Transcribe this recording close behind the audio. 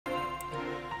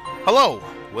Hello,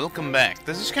 welcome back.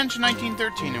 This is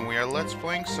Kenshin1913 and we are Let's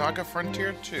Playing SaGa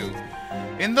Frontier 2.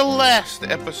 In the last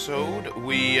episode,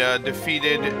 we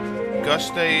defeated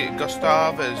Gustave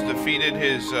has defeated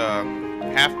his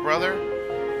half-brother.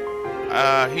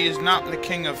 He is not the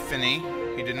king of Finney.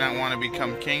 He did not want to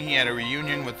become king. He had a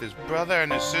reunion with his brother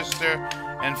and his sister,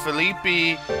 and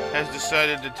Felipe has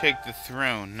decided to take the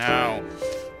throne. Now,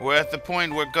 we're at the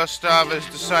point where Gustave has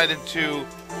decided to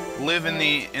live in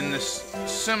this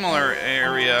similar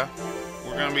area.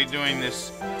 We're going to be doing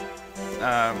this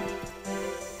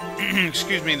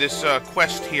excuse me, this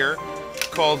quest here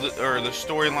called, or the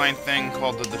storyline thing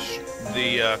called the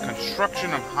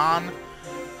construction of Hahn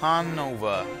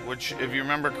Nova, which, if you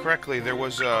remember correctly, there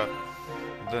was the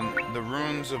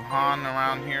ruins of Hahn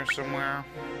around here somewhere,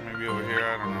 maybe over here,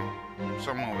 I don't know,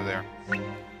 somewhere over there.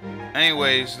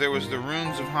 Anyways, there was the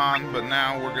ruins of Hahn, but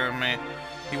now we're gonna make,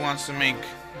 he wants to make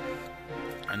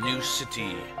a new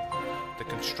city, the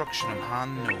construction of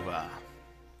Hahn Nova.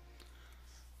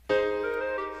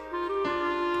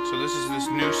 So this is this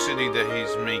new city that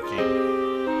he's making,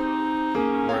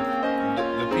 where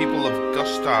the people of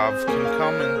Gustave can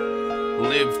come and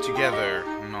live together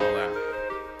and all that.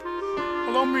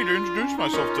 Allow me to introduce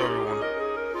myself to everyone.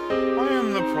 I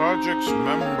am the project's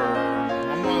member.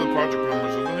 I'm one of the project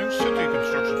members of the new city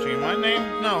construction team. My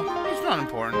name? No, it's not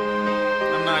important.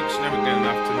 I'm not never good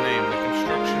enough to name. The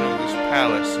construction of this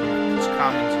palace and its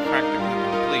commons are practically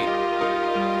complete.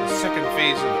 The second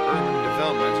phase of urban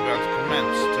development is about to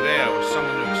commence. Today I was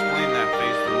summoned to explain that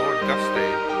phase to Lord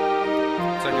Gustave.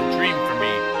 It's like a dream for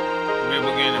me to be able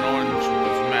to gain an audience with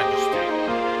His Majesty.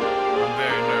 I'm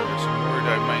very nervous. I'm worried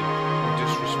I might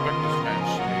disrespect His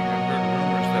Majesty. I've heard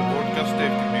rumors that Lord Gustave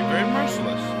can be very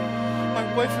merciless. My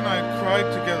wife and I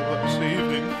cried together this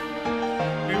evening.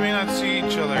 We may not see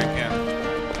each other again.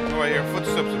 Oh, I hear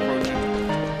footsteps approaching.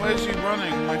 Why is he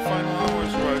running? My final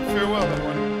hours arrived. Farewell,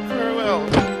 everyone. Farewell.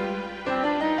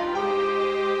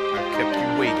 I've kept you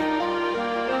waiting.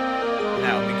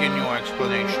 Now, begin your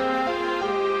explanation.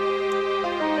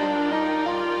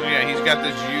 So yeah, he's got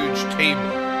this huge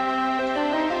table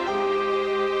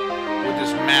with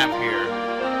this map here.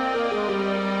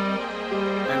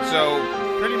 And so,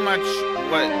 pretty much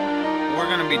what we're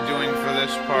going to be doing for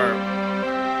this part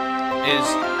is,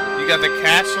 you got the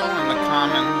castle and the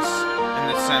commons in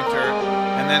the center,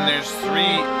 and then there's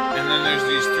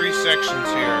these three sections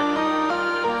here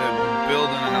that build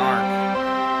in an arc,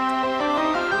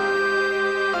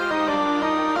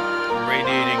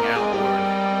 radiating outward.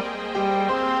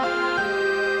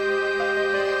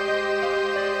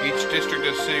 Each district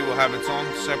of the city will have its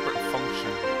own separate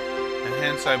function, and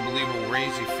hence I believe will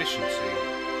raise efficiency.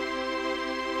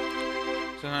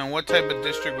 So now, what type of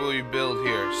district will you build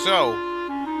here? So,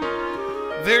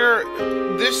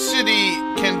 this city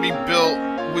can be built.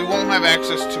 We won't have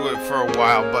access to it for a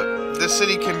while, but this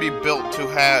city can be built to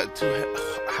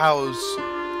house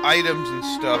items and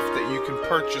stuff that you can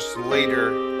purchase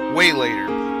later, way later.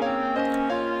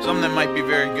 Some that might be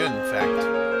very good, in fact.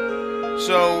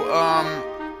 So,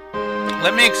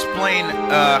 let me explain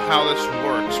how this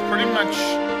works. Pretty much,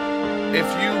 if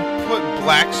you put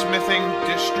blacksmithing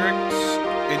districts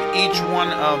in each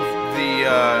one of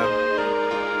the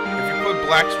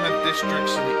blacksmith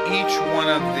districts in each one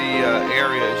of the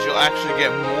areas, you'll actually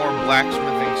get more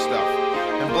blacksmithing stuff.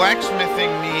 And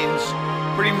blacksmithing means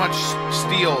pretty much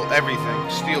steel everything.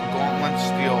 Steel gauntlets,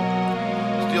 steel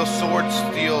swords,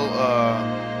 steel,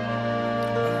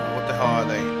 what the hell are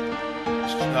they?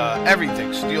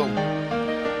 Everything. Steel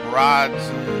rods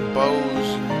and bows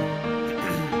and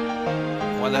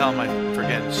what the hell am I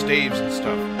forgetting? Staves and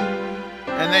stuff.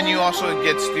 And then you also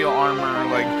get steel armor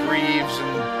like greaves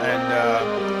and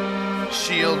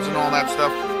shields and all that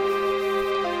stuff.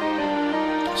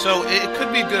 So it could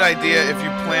be a good idea if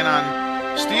you plan on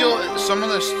steel. Some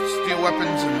of the steel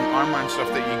weapons and armor and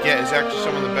stuff that you get is actually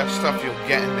some of the best stuff you'll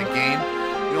get in the game.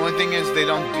 The only thing is they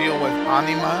don't deal with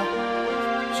anima,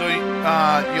 so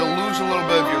you'll lose a little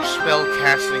bit of your spell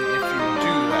casting if you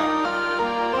do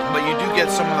that. But you do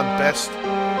get some of the best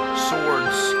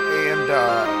swords and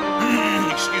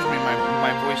excuse me,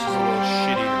 my voice is a little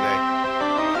shitty today.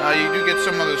 You do get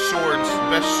some of the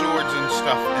best swords and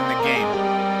stuff in the game.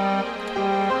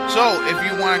 So, if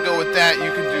you want to go with that,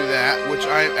 you can do that, which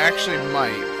I actually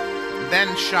might.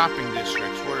 Then shopping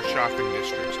districts. What are shopping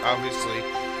districts? Obviously,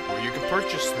 where you can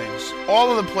purchase things. All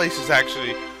of the places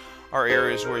actually are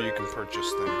areas where you can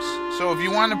purchase things. So if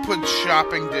you want to put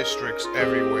shopping districts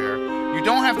everywhere, you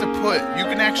don't have to you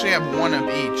can actually have one of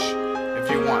each if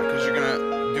you want, because you're going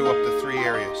to do up to 3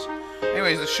 areas.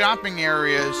 Anyways, the shopping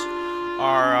areas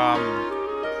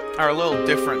are a little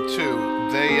different too.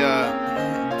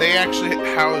 they actually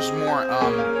house more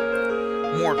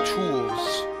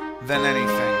tools than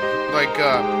anything. Like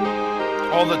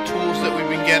all the tools that we've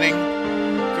been getting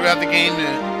throughout the game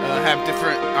have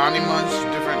different animas,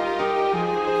 different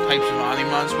types of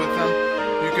animas with them.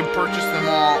 You can purchase them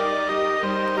all,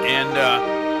 and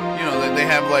you know, they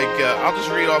have like I'll just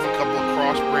read off a couple of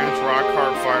cross branch, rock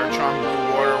heart, fire charm,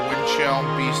 blue water, wind shell,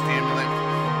 beast amulet,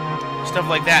 stuff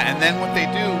like that. And then what they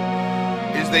do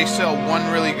is they sell one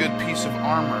really good piece of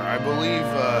armor. I believe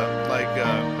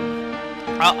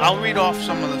I'll read off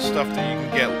some of the stuff that you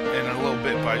can get in a little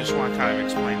bit, but I just want to kind of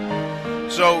explain.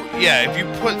 So yeah, if you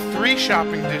put 3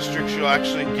 shopping districts, you'll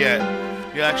actually get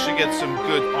some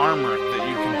good armor that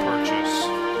you can purchase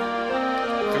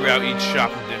throughout each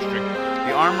shopping district.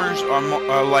 The armors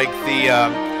are like the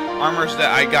armors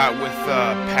that I got with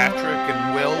Patrick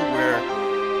and Will, where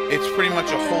it's pretty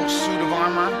much a whole suit of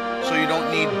armor. So you don't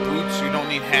need boots, you don't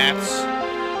need hats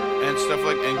and stuff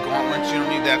like, and gauntlets. You don't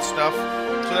need that stuff.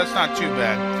 So that's not too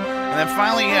bad. And then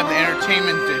finally you have the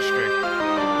entertainment district.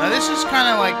 Now this is kind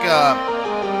of like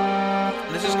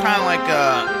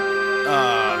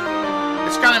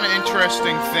it's kind of an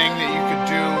interesting thing that you could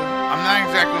do. I'm not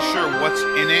exactly sure what's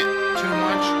in it too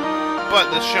much,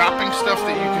 but the shopping stuff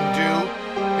that you can do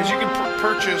is you can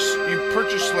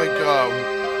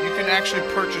you can actually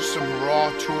purchase some raw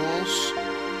tools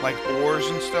like ores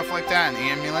and stuff like that, and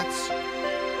amulets.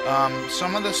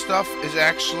 Some of the stuff is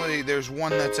actually, there's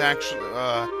one that's actually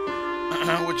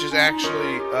which is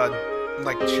actually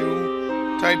like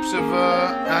 2 types of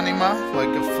anima, like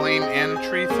a flame and a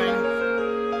tree thing.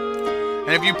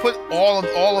 And if you put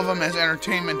all of them as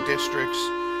entertainment districts,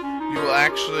 you will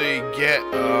actually get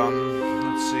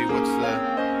let's see, what's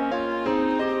the,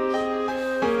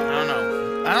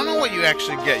 I don't know what you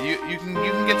actually get. You can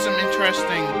get some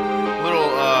interesting little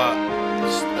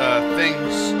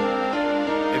things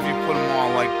if you put them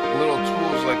all, like little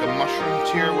tools, like a mushroom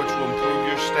tier, which will improve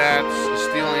your stats, a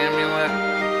steel amulet,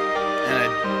 and a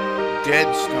dead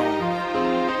stone,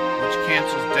 which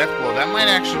cancels death blow. That might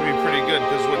actually be pretty good,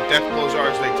 because what death blows are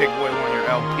is they take away one of your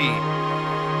LP.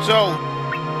 So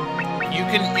you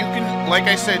can,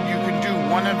 like I said, you can do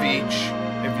one of each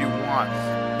if you want,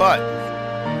 but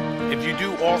if you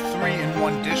do all 3 in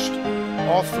one district,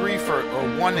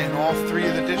 one in all 3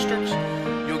 of the districts,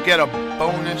 you'll get a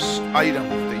bonus item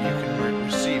that you can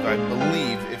receive, I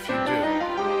believe, if you do.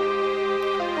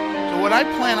 So what I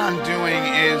plan on doing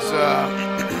is,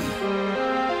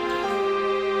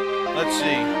 let's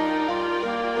see.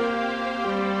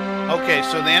 Okay,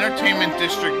 so the entertainment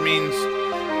district means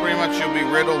pretty much you'll be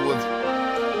riddled with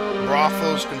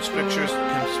brothels, conspicuous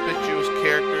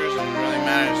characters, and it really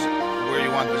matters where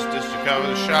you want this district. However,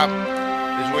 the shop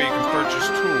is where you can purchase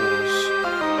tools.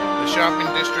 The shopping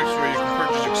districts where you can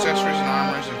purchase accessories and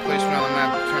armors, and placement on the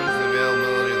map determines the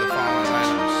availability of the following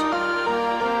items.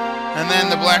 And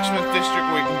then the blacksmith district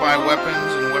where you can buy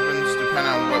weapons, and weapons depend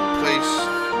on what place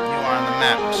you are on the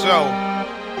map. So,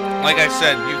 like I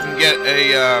said, you can get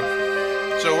a,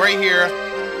 so right here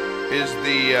is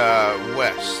the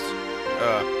west.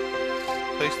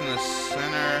 Placed in the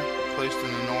center, placed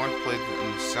in the north, placed in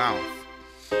the south.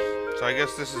 So I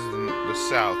guess this is the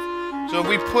south. So if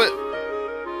we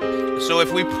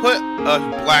put a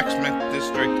blacksmith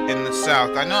district in the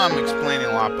south, I know I'm explaining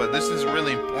a lot, but this is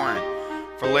really important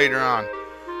for later on.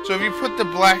 So if you put the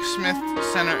blacksmith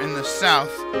center in the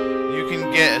south, you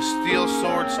can get a steel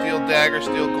sword, steel dagger,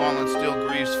 steel gauntlet, steel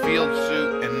greaves, field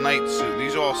suit, and knight suit.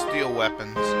 These are all steel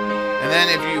weapons. And then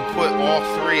if you put all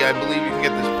 3, I believe you can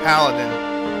get this paladin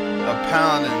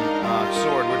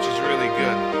sword, which is really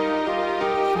good.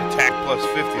 Attack plus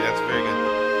 50, that's very good.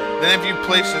 Then if you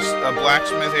place a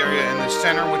blacksmith area in the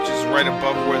center, which is right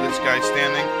above where this guy's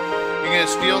standing, you can get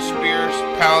steel spears,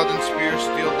 paladin spear,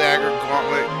 steel dagger,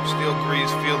 gauntlet, steel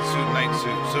greaves, field suit, knight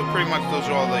suit. So pretty much those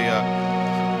are all the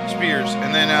spears.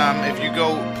 And then if you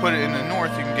go put it in the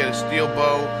north, you can get a steel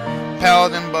bow,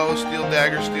 paladin bow, steel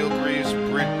dagger, steel greaves,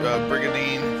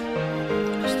 brigandine,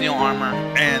 steel armor,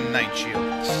 and knight shield.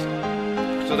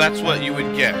 So that's what you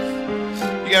would get.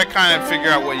 You gotta kind of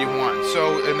figure out what you want.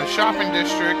 So in the shopping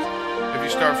district, if you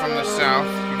start from the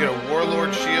south, you get a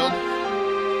warlord shield,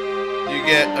 you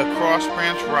get a cross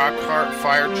branch, rock heart,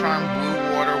 fire charm, blue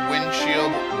water, wind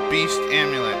shield, beast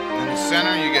amulet. In the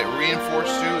center, you get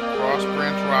reinforced suit, cross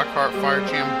branch, rock heart, fire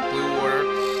charm, blue water,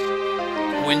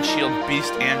 wind shield,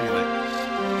 beast amulet.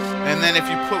 And then if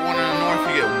you put one in the north,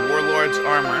 you get warlord's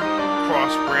armor,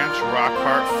 cross branch, rock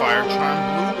heart, fire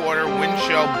charm, blue water, wind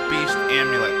shell, beast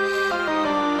amulet.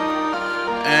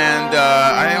 And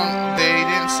they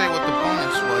didn't say what the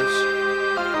bonus was,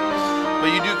 but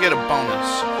you do get a bonus.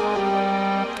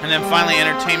 And then finally,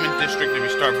 Entertainment District, if you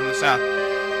start from the south.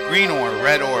 Green ore,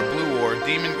 red ore, blue ore,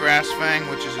 demon grass fang,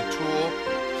 which is a tool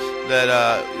that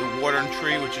water and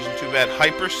tree, which isn't too bad.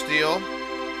 Hyper steel,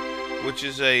 which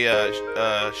is a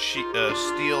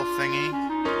steel thingy.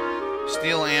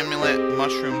 Steel amulet,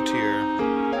 mushroom tier.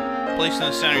 Placed in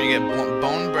the center, you get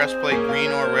bone breastplate,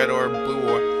 green ore, red ore, blue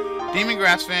ore, demon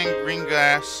grass fang, green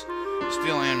grass,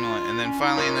 steel amulet, and then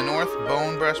finally in the north,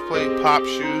 bone breastplate, pop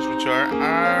shoes, which are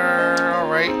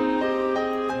alright.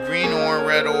 Green ore,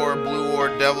 red ore, blue ore,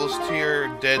 devil's tear,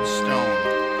 dead stone.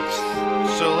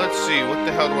 So let's see, what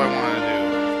the hell do I want to do?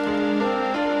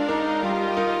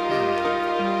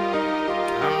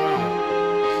 I don't know.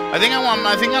 I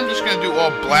think I'm just gonna do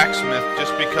all blacksmith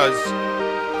just because.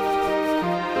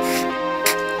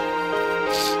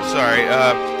 Sorry, I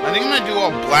think I'm gonna do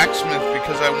all blacksmith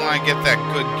because I want to get that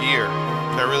good gear,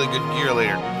 that really good gear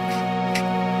later.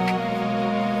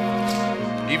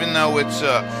 Even though it's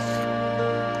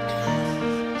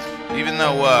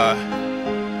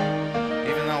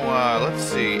let's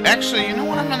see. Actually, you know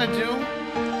what I'm gonna do?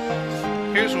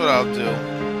 Here's what I'll do.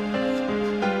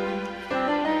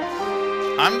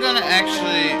 I'm gonna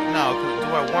actually no.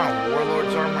 Do I want a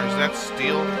warlord's armor? Is that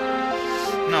steel?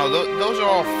 No, those are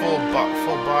all full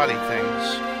body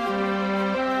things.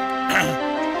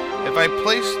 If I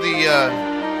place the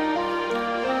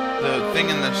thing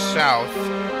in the south,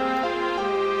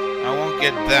 I won't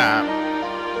get that.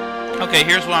 Okay,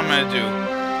 here's what I'm gonna do.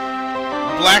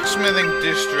 Blacksmithing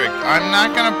district. I'm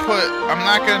not gonna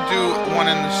do one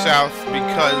in the south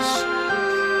because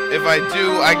if I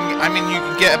do, I mean you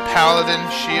can get a paladin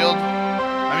shield.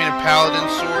 I mean a paladin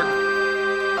sword,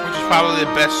 which is probably the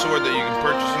best sword that you can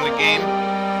purchase in the game.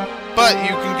 But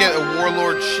you can get a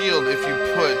warlord shield if you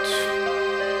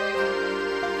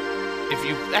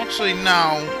actually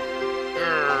no.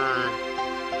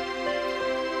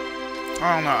 I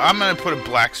don't know. I'm gonna put a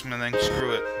blacksmithing.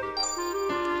 Screw it.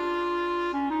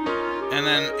 And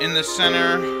then in the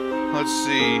center, let's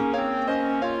see.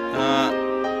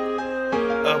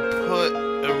 I'll put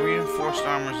a reinforced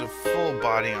armor as a full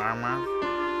body armor.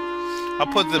 I'll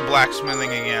put the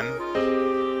blacksmithing again.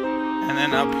 And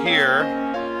then up here,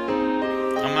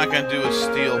 I'm not gonna do a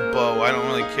steel bow. I don't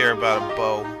really care about a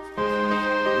bow.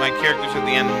 My characters at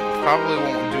the end probably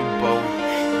won't do bow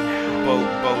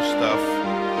stuff.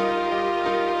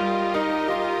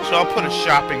 So I'll put a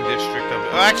shopping district of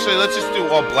it. Actually, let's just do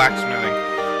all blacksmithing.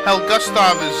 Hell,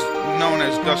 Gustave is known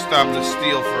as Gustave the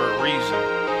Steel for a reason.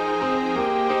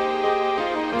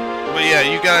 But yeah,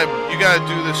 you gotta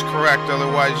do this correct,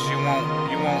 otherwise you won't.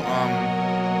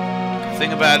 The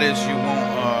thing about it is you won't.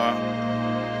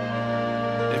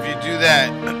 If you do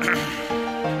that,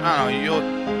 I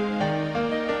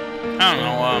don't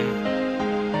know.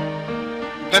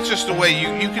 That's just the way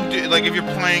you can do. Like if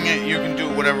you're playing it, you can do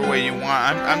it whatever way you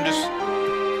want. I'm just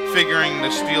figuring the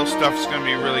steel stuff is gonna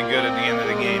be really good at the end of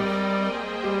the game.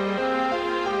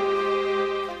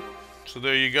 So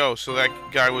there you go. So that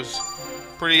guy was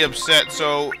pretty upset.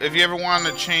 So if you ever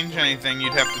wanted to change anything,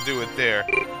 you'd have to do it there.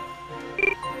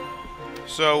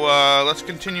 So let's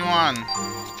continue on.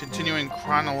 Continuing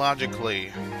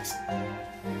chronologically.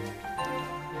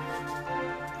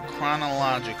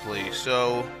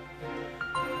 So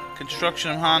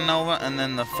construction of Hahn Nova, and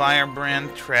then the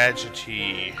Firebrand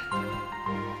tragedy.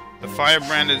 The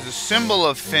Firebrand is a symbol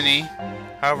of Finney,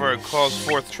 however it calls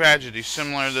forth tragedy,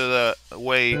 similar to the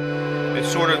way it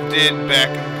sort of did back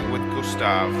with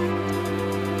Gustave.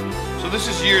 So this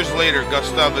is years later.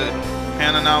 Gustave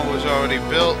Hahn Nova was already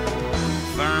built.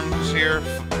 Therm's here.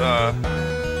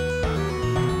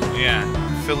 Yeah,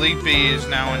 Felipe is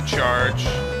now in charge.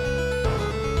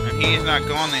 He is not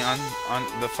gone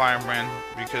the Firebrand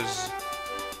because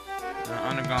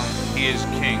undergone. He is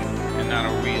king and not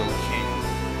a real king.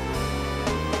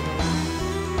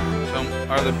 So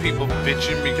are the people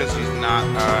bitching because he's not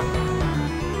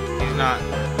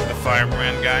the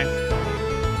Firebrand guy?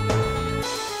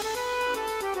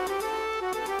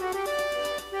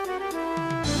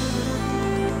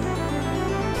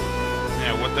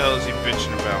 Yeah, what the hell is he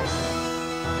bitching about?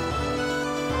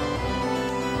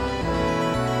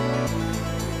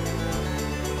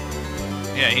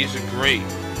 Yeah, he's the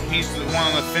one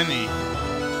on the Finney.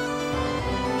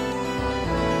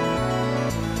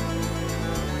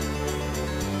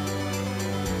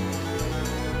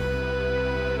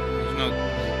 There's no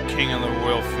king of the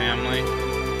royal family.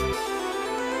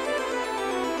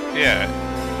 Yeah.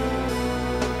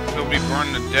 He'll be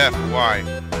burned to death. Why?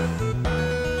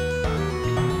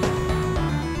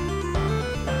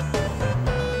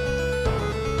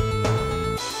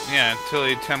 Yeah, until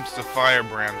he attempts the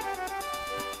Firebrand.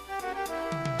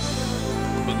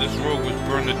 This rogue was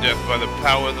burned to death by the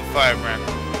power of the Firebrand.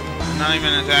 Not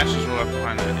even his ashes were left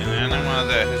behind. An anima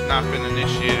that has not been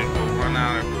initiated will run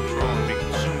out of control and be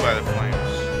consumed by the flames.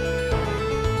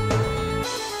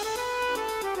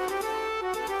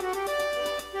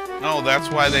 Oh, that's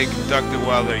why they conduct it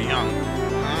while they're young.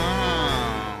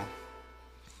 Oh.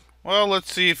 Well,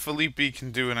 let's see if Felipe can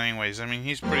do it anyways. I mean,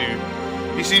 he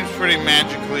seems pretty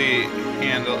magically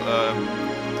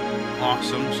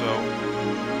awesome, so.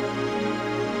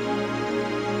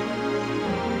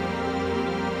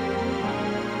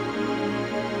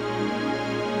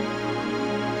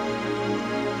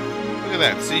 Look at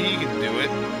that, see, he can do it.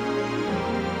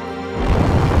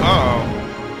 Uh-oh.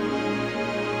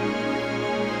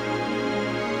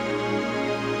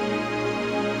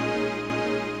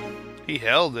 He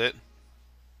held it.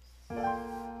 Oh,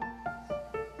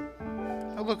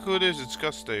 look who it is. It's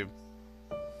Gustave.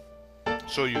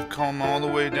 So you've come all the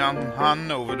way down from Hahn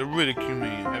Nova to ridicule me,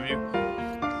 have you?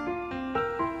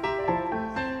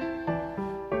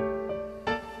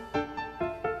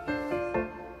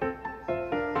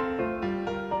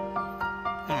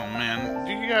 Oh, man.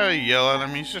 You gotta yell at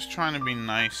him. He's just trying to be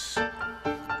nice.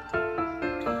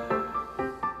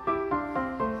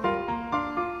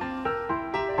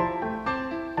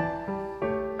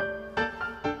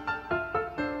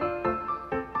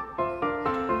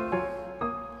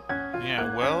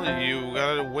 Yeah, well, you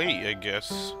gotta wait, I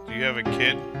guess. Do you have a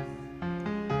kid?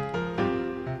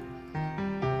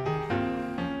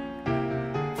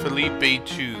 Felipe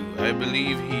 2. I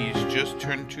believe he's just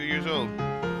turned 2 years old.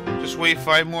 Just wait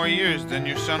 5 more years, then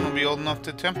your son will be old enough to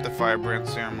attempt the Firebrand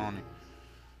ceremony.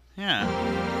 Yeah.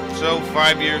 So,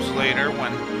 5 years later,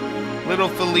 when little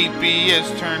Felipe has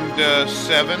turned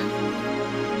 7,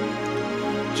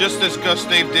 just as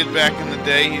Gustave did back in the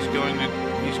day, he's going to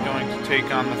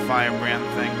take on the Firebrand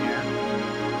thing here.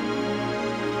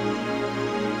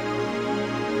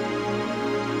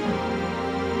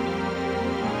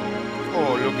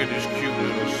 Oh, look at this cute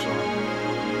little son.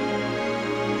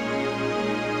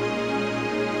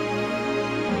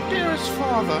 Dearest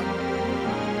father.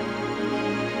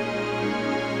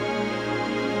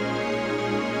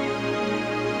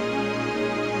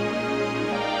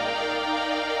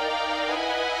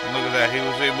 Look at that, he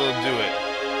was able to do it.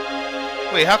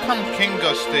 Wait, how come King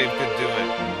Gustave could do it?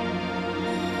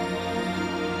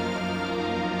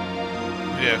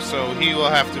 Yeah, so he will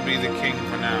have to be the king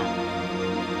for now.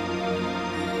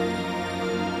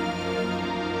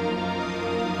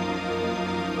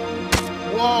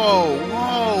 Whoa,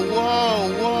 whoa, whoa,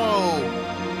 whoa!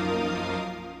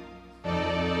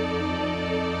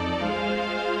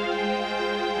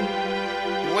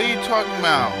 What are you talking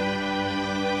about?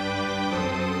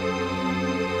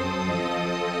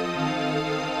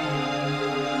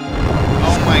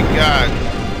 My God.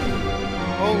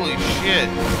 Holy shit.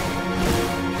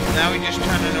 Now he just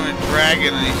turned into a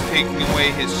dragon and he's taking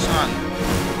away his son.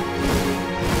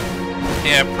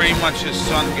 Yeah, pretty much his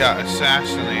son got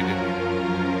assassinated.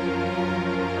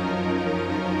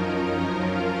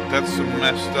 That's so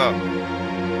messed up.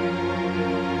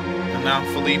 And now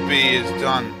Felipe is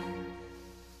done.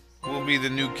 We'll be the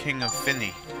new king of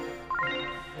Finney.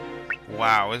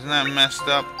 Wow, isn't that messed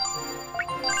up?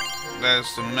 That is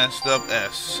some messed up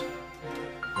S.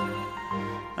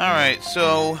 Alright,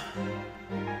 so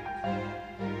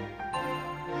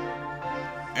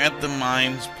at the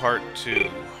mines part 2.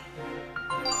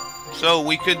 So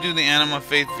we could do the Anima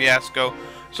Faith Fiasco.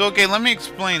 So okay, let me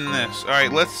explain this.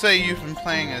 Alright, let's say you've been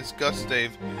playing as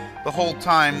Gustave the whole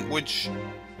time, which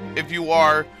if you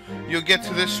are, you'll get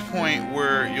to this point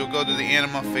where you'll go to the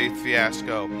Anima Faith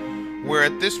Fiasco, where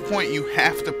at this point you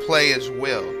have to play as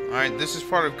Will. Alright, this is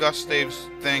part of Gustave's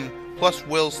thing, plus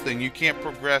Will's thing. You can't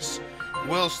progress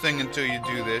Will's thing until you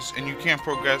do this, and you can't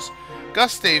progress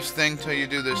Gustave's thing until you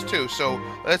do this too. So,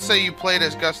 let's say you played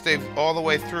as Gustave all the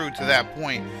way through to that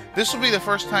point. This will be the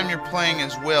first time you're playing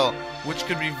as Will, which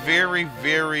could be very,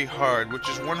 very hard, which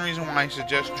is one reason why I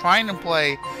suggest trying to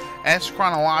play as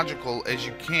chronological as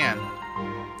you can,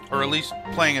 or at least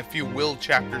playing a few Will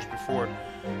chapters before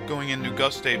going into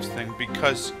Gustave's thing,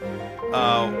 because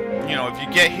you know, if you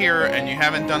get here and you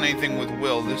haven't done anything with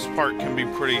Will, this part can be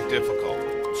pretty difficult.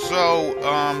 So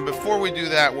before we do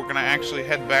that, we're gonna actually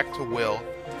head back to Will,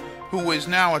 who is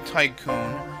now a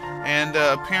tycoon, and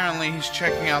apparently he's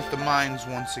checking out the mines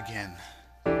once again.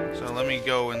 So let me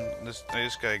go and I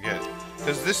just gotta get,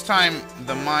 because this time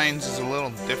the mines is a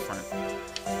little different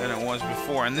than it was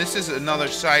before, and this is another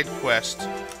side quest.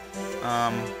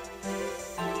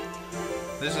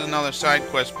 This is another side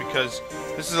quest because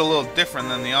this is a little different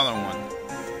than the other one.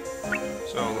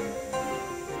 So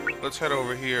let's head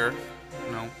over here.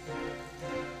 No.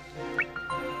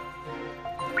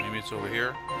 it's over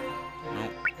here.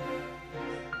 Nope.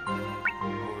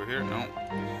 Over here? No.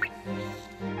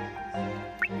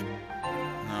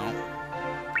 No.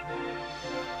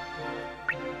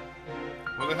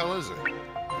 Where the hell is it?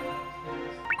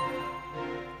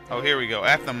 Oh, here we go.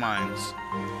 At the mines.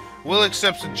 Will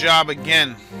accepts a job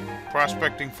again,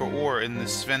 prospecting for ore in the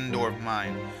Svendorf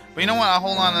mine. But you know what? I'll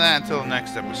hold on to that until the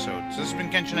next episode. So this has been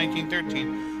Kenshin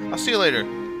 1913. I'll see you later.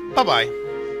 Bye-bye.